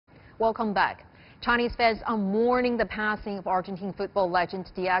Welcome back. Chinese fans are mourning the passing of Argentine football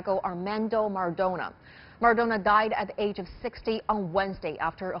legend Diego Armando Maradona. Maradona died at the age of 60 on Wednesday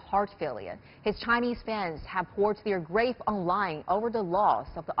after a heart failure. His Chinese fans have poured their grief online over the loss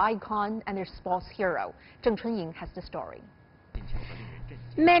of the icon and their sports hero. Zheng Chunying has the story.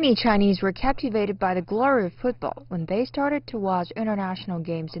 Many Chinese were captivated by the glory of football when they started to watch international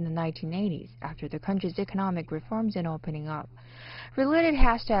games in the 1980s after the country's economic reforms and opening up. Related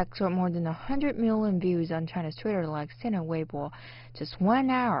hashtags got more than 100 million views on China's Twitter like Sina Weibo just 1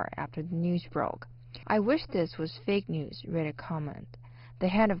 hour after the news broke. "I wish this was fake news," read a comment. "The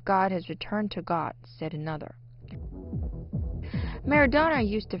hand of God has returned to God," said another. Maradona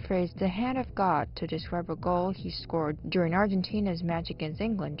used the phrase "the hand of God" to describe a goal he scored during Argentina's match against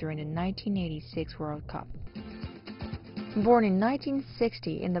England during the 1986 World Cup. Born in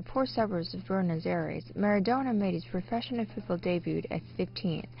 1960 in the poor suburbs of Buenos Aires, Maradona made his professional football debut at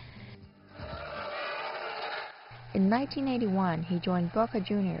 15. In 1981, he joined Boca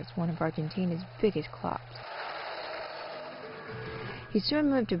Juniors, one of Argentina's biggest clubs. He soon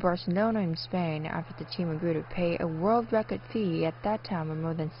moved to Barcelona in Spain after the team agreed to pay a world record fee at that time of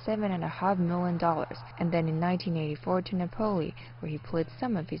more than $7.5 million, and then in 1984 to Napoli, where he played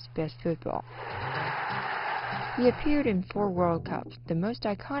some of his best football. He appeared in 4 World Cups. The most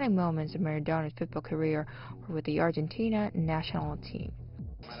iconic moments of Maradona's football career were with the Argentina national team.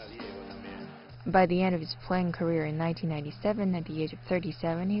 By the end of his playing career in 1997, at the age of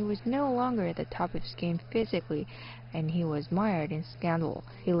 37, he was no longer at the top of his game physically, and he was mired in scandal.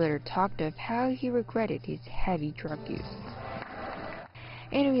 He later talked of how he regretted his heavy drug use.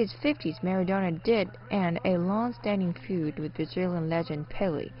 In his 50s, Maradona did end a long-standing feud with Brazilian legend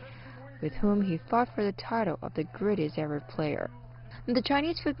Pelé, with whom he fought for the title of the greatest ever player. The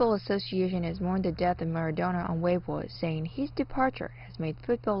Chinese Football Association has mourned the death of Maradona on Weibo, saying his departure has made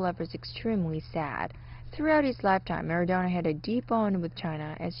football lovers extremely sad. Throughout his lifetime, Maradona had a deep bond with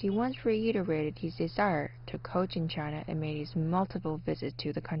China, as he once reiterated his desire to coach in China and made his multiple visits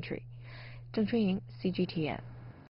to the country. Zheng Chunying, CGTN.